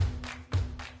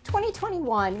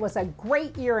2021 was a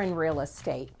great year in real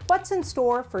estate. What's in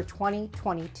store for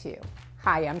 2022?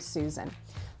 Hi, I'm Susan.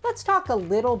 Let's talk a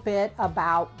little bit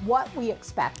about what we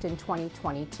expect in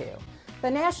 2022.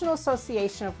 The National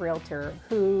Association of Realtors,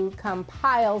 who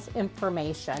compiles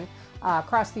information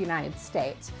across the United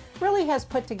States, really has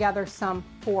put together some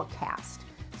forecasts.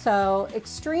 So,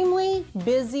 extremely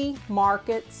busy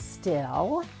market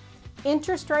still.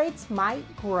 Interest rates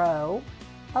might grow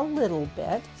a little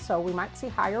bit, so we might see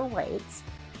higher rates.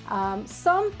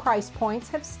 Some price points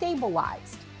have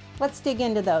stabilized. Let's dig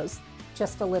into those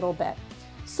just a little bit.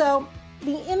 So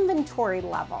the inventory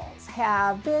levels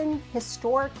have been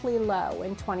historically low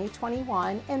in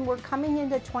 2021, and we're coming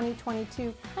into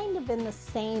 2022 kind of in the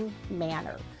same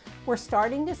manner. We're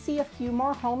starting to see a few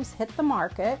more homes hit the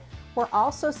market. We're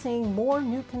also seeing more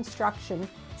new construction,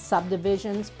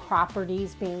 subdivisions,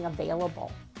 properties being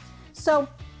available. So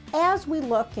as we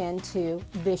look into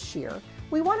this year,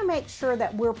 we want to make sure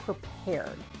that we're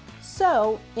prepared.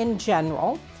 So in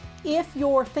general, if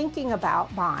you're thinking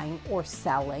about buying or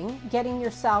selling, getting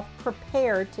yourself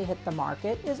prepared to hit the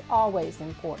market is always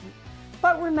important.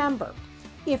 But remember,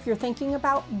 if you're thinking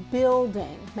about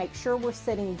building, make sure we're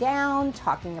sitting down,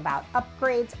 talking about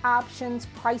upgrades, options,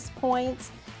 price points.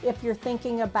 If you're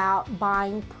thinking about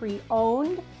buying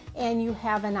pre-owned and you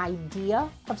have an idea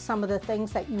of some of the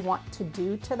things that you want to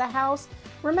do to the house,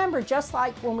 remember, just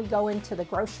like when we go into the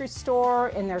grocery store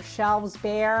and their shelves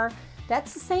bare,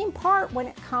 that's the same part when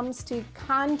it comes to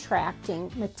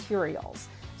contracting materials.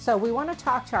 So we want to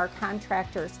talk to our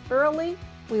contractors early.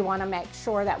 We want to make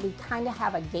sure that we kind of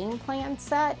have a game plan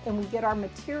set and we get our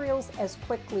materials as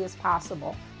quickly as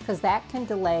possible, because that can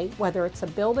delay whether it's a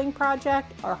building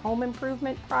project or home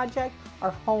improvement project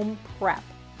or home prep.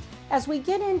 As we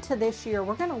get into this year,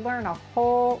 we're going to learn a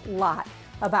whole lot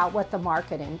about what the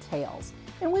market entails.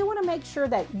 And we want to make sure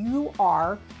that you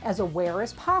are as aware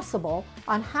as possible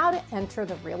on how to enter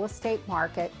the real estate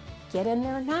market. Get in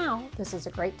there now. This is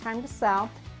a great time to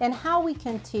sell, and how we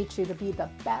can teach you to be the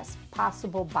best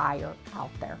possible buyer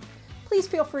out there. Please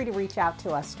feel free to reach out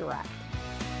to us direct.